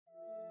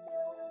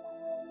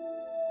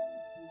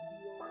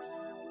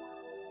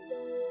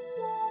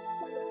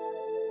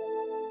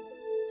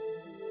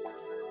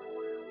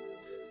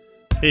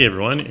Hey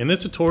everyone, in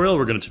this tutorial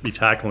we're going to be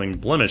tackling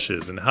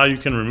blemishes and how you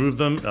can remove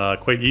them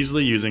quite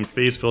easily using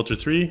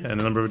FaceFilter3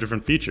 and a number of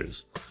different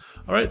features.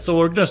 Alright, so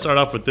we're going to start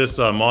off with this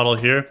model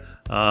here.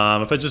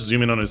 If I just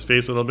zoom in on his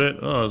face a little bit,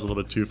 oh, that's a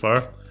little bit too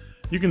far.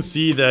 You can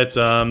see that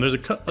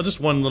there's just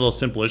one little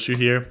simple issue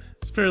here.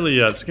 It's fairly,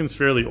 the skin's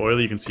fairly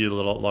oily. You can see a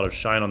lot of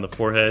shine on the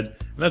forehead,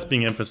 and that's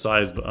being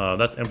emphasized.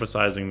 That's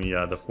emphasizing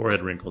the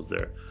forehead wrinkles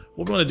there.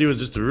 What we want to do is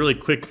just a really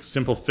quick,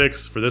 simple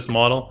fix for this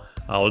model.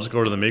 We'll just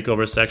go to the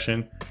makeover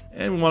section,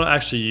 and we want to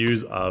actually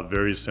use a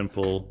very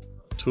simple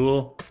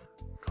tool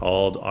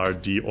called our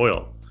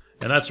de-oil,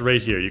 and that's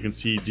right here. You can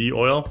see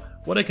de-oil.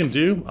 What I can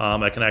do,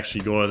 I can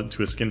actually go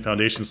into a skin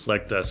foundation,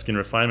 select skin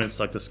refinement,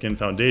 select the skin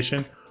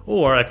foundation,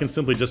 or I can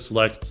simply just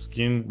select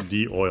skin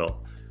de-oil.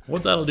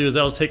 What that'll do is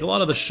that'll take a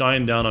lot of the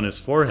shine down on his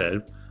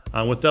forehead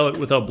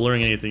without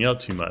blurring anything out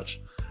too much.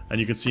 And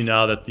you can see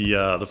now that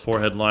the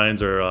forehead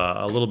lines are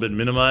a little bit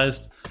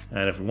minimized,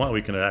 and if we want,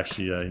 we can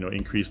actually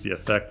increase the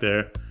effect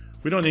there.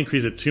 We don't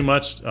increase it too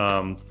much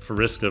for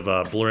risk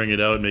of blurring it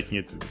out, making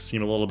it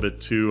seem a little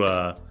bit too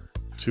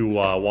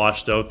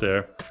washed out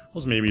there.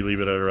 Let's maybe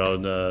leave it at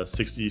around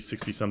 60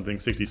 something,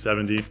 60,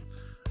 70.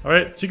 All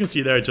right, so you can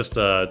see there just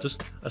a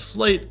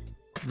slight,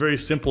 very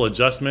simple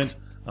adjustment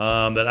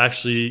that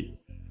actually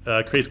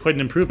creates quite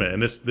an improvement.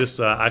 And this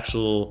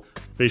actual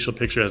facial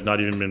picture has not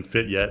even been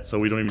fit yet, so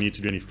we don't even need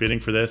to do any fitting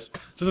for this.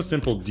 Just a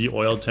simple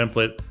de-oiled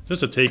template, just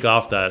to take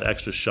off that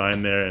extra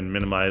shine there and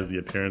minimize the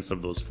appearance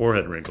of those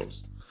forehead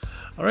wrinkles.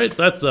 Alright,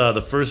 so that's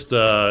the first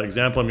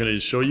example I'm going to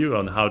show you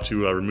on how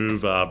to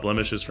remove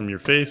blemishes from your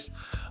face.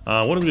 What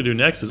I'm going to do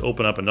next is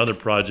open up another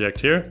project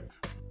here.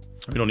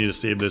 We don't need to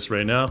save this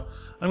right now.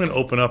 I'm going to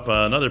open up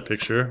another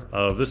picture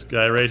of this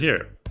guy right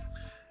here.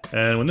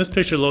 And when this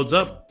picture loads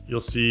up, you'll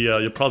see,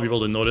 you'll probably be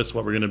able to notice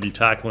what we're going to be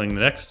tackling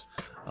next.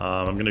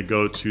 I'm going to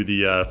go to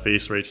the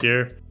face right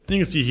here. And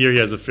you can see here he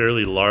has a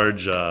fairly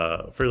large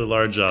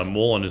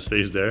mole on his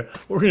face there.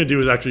 What we're going to do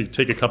is actually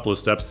take a couple of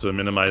steps to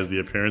minimize the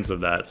appearance of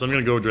that. So I'm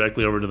going to go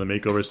directly over to the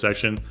makeover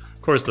section.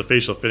 Of course, the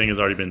facial fitting has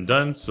already been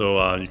done,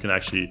 so you can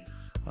actually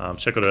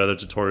check out our other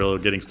tutorial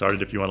getting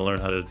started if you want to learn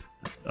how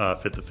to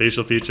fit the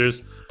facial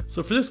features.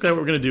 So for this guy, what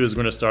we're going to do is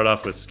we're going to start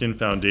off with skin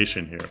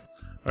foundation here.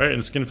 Alright,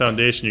 in skin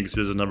foundation you can see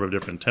there's a number of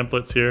different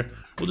templates here.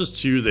 We'll just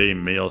choose a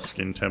male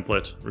skin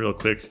template real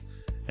quick,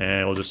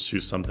 and we'll just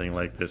choose something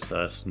like this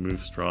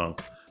Smooth Strong.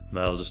 And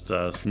that'll just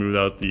smooth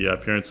out the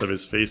appearance of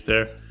his face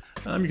there.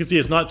 You can see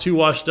it's not too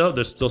washed out.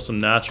 There's still some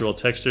natural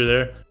texture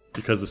there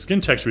because the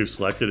skin texture we've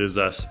selected is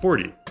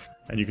sporty.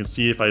 And you can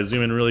see if I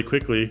zoom in really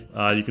quickly,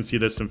 you can see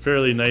there's some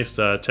fairly nice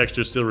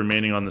texture still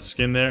remaining on the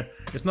skin there.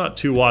 It's not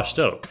too washed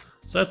out.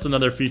 So that's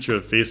another feature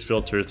of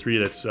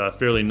FaceFilter3 that's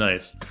fairly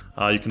nice.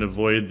 You can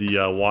avoid the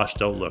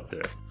washed out look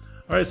there.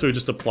 Alright, so we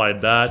just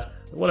applied that.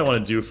 What I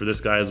want to do for this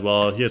guy as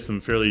well, he has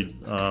some fairly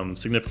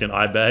significant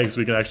eye bags.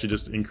 We can actually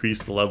just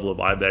increase the level of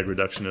eye bag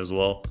reduction as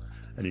well.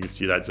 And you can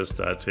see that just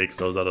takes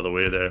those out of the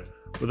way there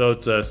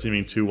without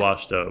seeming too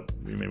washed out.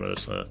 We may want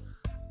to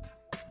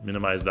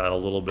minimize that a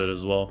little bit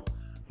as well.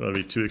 Don't want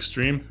to be too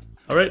extreme.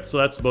 Alright, so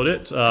that's about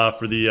it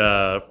for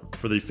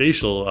the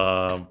facial,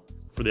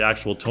 for the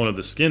actual tone of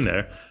the skin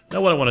there.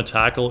 Now what I want to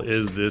tackle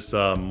is this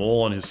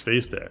mole on his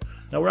face there.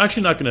 Now we're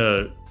actually not going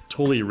to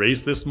totally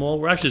erase this mole,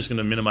 we're actually just going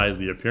to minimize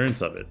the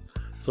appearance of it.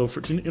 So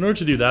in order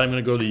to do that, I'm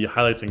going to go to the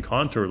highlights and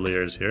contour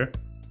layers here.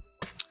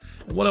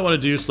 And what I want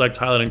to do is select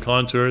highlight and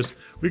contours.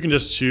 We can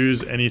just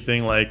choose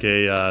anything like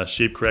a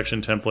shape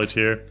correction template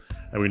here,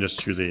 and we can just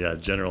choose a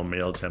general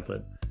male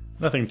template.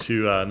 Nothing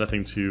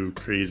too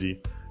crazy.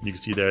 And you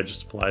can see there it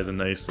just applies a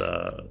nice,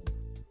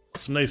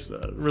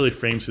 really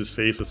frames his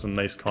face with some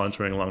nice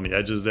contouring along the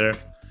edges there.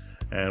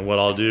 And what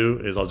I'll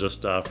do is I'll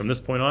just, from this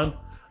point on,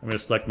 I'm going to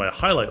select my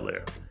highlight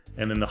layer.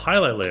 And in the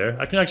highlight layer,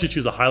 I can actually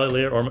choose a highlight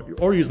layer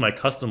or use my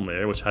custom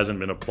layer, which hasn't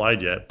been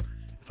applied yet.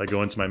 If I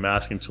go into my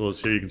masking tools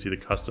here, you can see the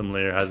custom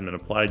layer hasn't been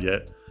applied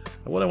yet.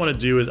 And what I want to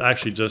do is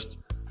actually just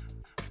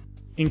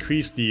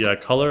increase the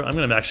color. I'm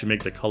going to actually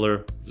make the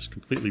color just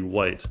completely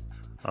white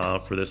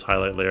for this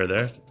highlight layer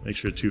there. Make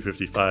sure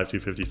 255,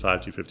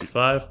 255,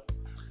 255.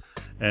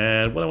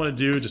 And what I want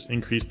to do is just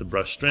increase the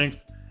brush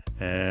strength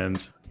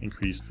and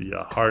increase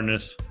the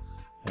hardness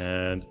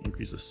and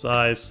increase the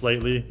size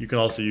slightly. You can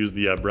also use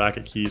the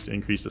bracket keys to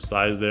increase the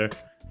size there.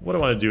 What I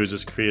want to do is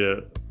just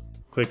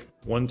click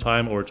one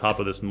time over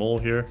top of this mole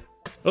here.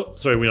 Oh,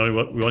 sorry, we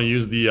want to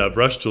use the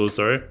brush tool,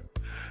 sorry.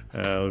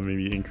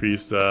 Maybe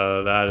increase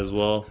that as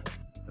well.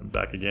 And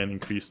back again,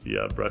 increase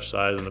the brush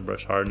size and the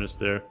brush hardness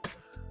there.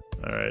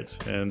 Alright,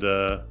 and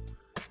I'm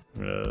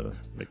going to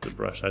make the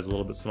brush size a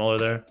little bit smaller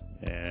there.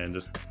 And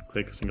just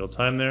click a single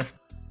time there.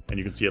 And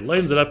you can see it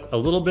lightens it up a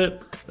little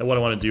bit. And what I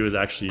want to do is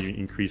actually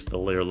increase the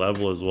layer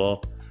level as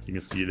well. You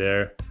can see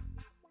there.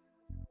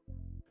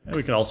 And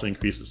we can also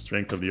increase the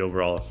strength of the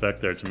overall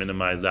effect there to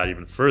minimize that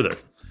even further.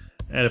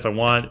 And if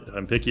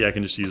I'm picky, I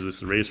can just use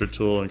this eraser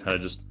tool and kind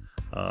of just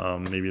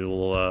maybe a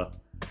little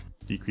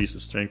decrease the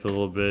strength a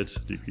little bit,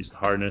 decrease the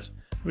hardness.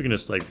 We can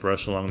just like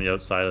brush along the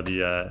outside of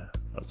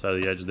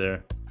the edge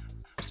there,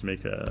 just to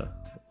make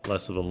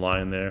less of a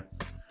line there.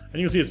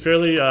 and you can see it's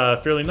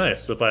fairly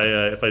nice. So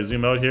if I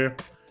zoom out here,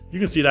 you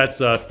can see that's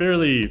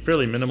fairly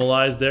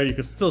minimalized there. You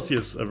can still see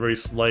a very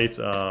slight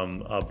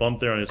bump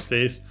there on his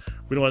face.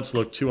 We don't want it to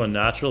look too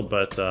unnatural,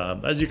 but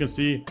as you can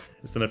see,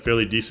 it's done a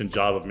fairly decent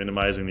job of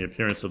minimizing the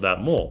appearance of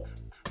that mole.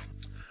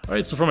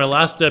 Alright, so for my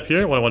last step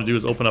here, what I want to do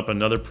is open up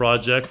another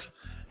project.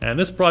 And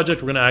this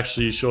project, we're going to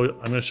actually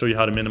I'm going to show you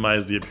how to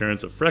minimize the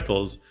appearance of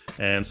freckles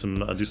and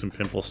do some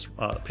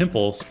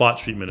pimple spot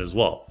treatment as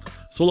well.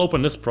 So we'll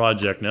open this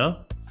project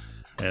now.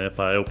 And if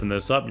I open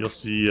this up, you'll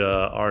see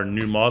our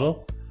new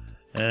model.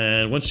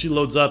 And once she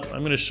loads up, I'm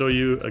going to show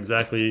you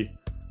exactly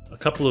a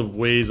couple of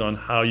ways on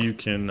how you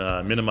can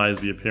minimize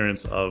the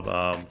appearance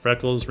of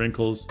freckles,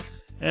 wrinkles,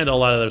 and a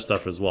lot of other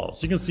stuff as well.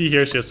 So you can see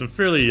here she has some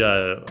fairly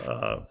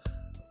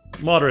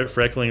moderate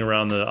freckling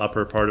around the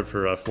upper part of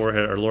her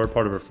forehead, or lower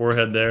part of her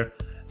forehead there.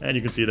 And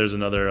you can see there's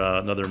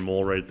another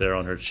mole right there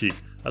on her cheek.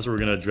 That's what we're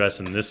going to address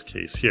in this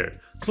case here.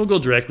 So we'll go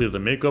directly to the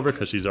makeover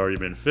because she's already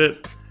been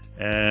fit.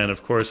 And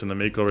of course in the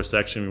makeover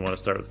section we want to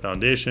start with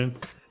foundation.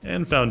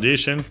 And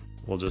foundation,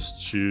 we'll just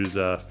choose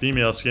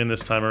female skin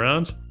this time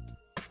around.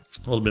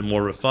 A little bit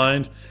more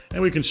refined.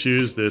 And we can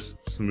choose this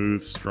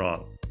smooth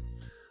strong.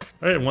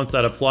 Alright, and once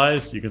that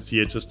applies, you can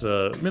see it just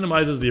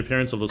minimizes the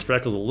appearance of those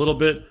freckles a little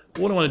bit.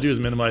 But what I want to do is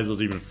minimize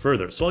those even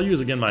further. So I'll use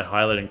again my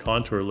highlight and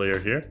contour layer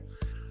here.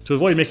 To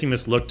avoid making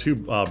this look too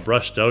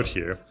brushed out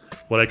here,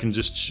 what I can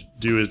just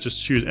do is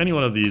just choose any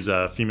one of these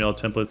female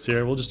templates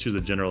here. We'll just choose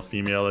a general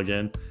female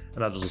again,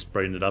 and that'll just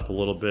brighten it up a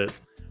little bit.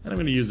 And I'm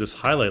going to use this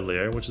highlight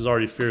layer, which is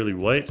already fairly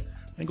white,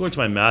 and go into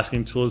my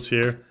masking tools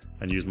here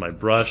and use my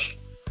brush.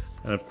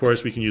 And of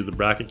course we can use the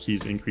bracket keys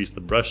to increase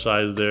the brush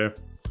size there.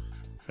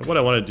 And what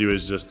I want to do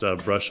is just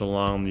brush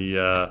along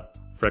the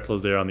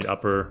freckles there on the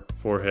upper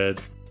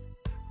forehead.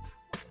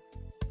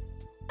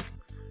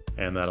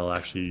 And that'll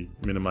actually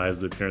minimize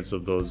the appearance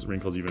of those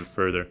wrinkles even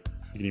further.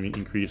 You can even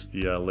increase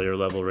the layer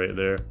level right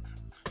there.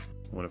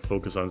 I want to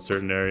focus on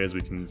certain areas.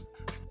 We can,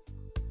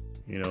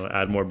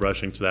 add more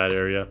brushing to that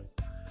area.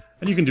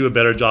 And you can do a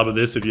better job of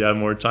this if you have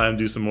more time,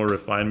 do some more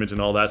refinement and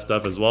all that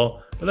stuff as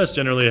well. But that's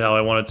generally how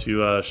I wanted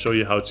to show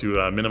you how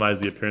to minimize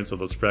the appearance of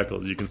those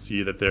freckles. You can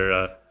see that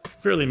they're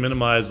fairly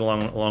minimized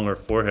along our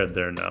forehead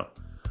there now.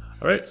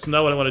 Alright, so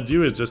now what I want to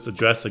do is just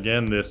address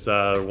again this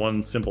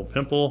one simple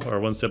pimple, or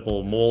one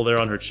simple mole there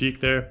on her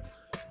cheek there.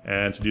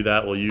 And to do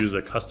that we'll use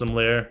a custom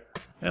layer,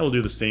 and we'll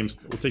take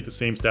the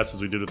same steps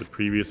as we did with the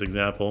previous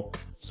example.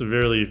 It's a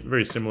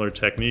very similar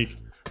technique.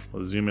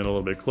 We'll zoom in a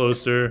little bit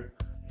closer,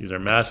 use our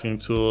masking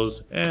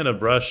tools and a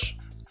brush.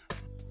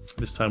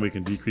 This time we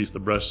can decrease the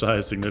brush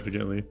size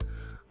significantly.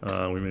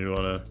 We maybe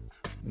want to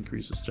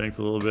increase the strength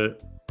a little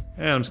bit.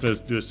 And I'm just going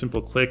to do a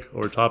simple click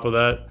over top of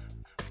that.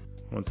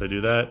 Once I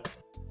do that,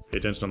 pay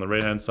attention on the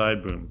right hand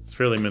side, boom, it's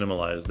fairly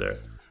minimalized there.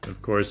 And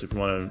of course, if you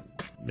want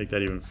to make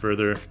that even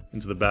further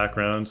into the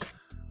background,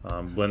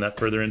 blend that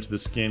further into the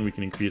skin, we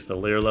can increase the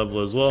layer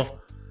level as well.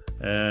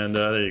 And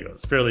there you go,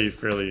 it's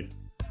fairly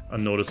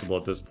unnoticeable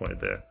at this point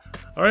there.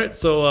 Alright,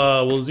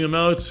 so we'll zoom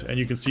out and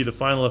you can see the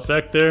final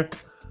effect there.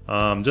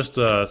 Just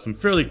some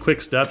fairly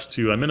quick steps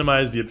to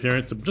minimize the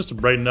appearance, just to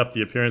brighten up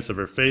the appearance of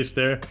her face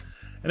there.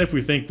 And if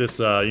we think this,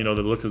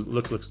 the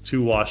look looks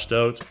too washed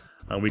out,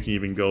 we can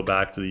even go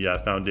back to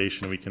the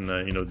foundation. We can,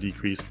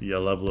 decrease the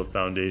level of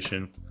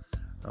foundation.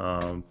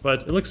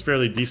 But it looks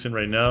fairly decent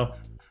right now.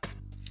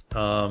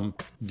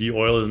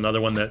 De-oil is another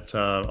one that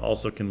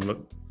also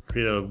can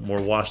create a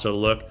more washed out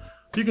look.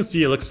 You can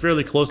see it looks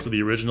fairly close to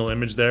the original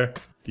image there.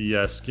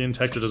 The skin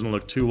texture doesn't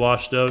look too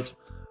washed out.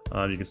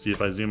 You can see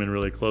if I zoom in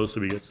really close,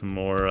 we get some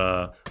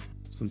more,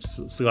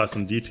 still got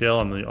some detail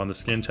on the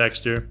skin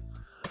texture.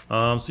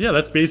 So yeah,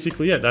 that's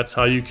basically it. That's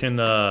how you can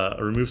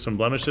remove some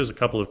blemishes. A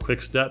couple of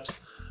quick steps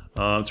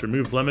to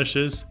remove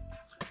blemishes.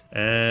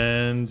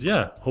 And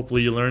yeah,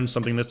 hopefully you learned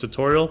something in this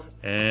tutorial.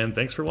 And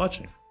thanks for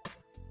watching.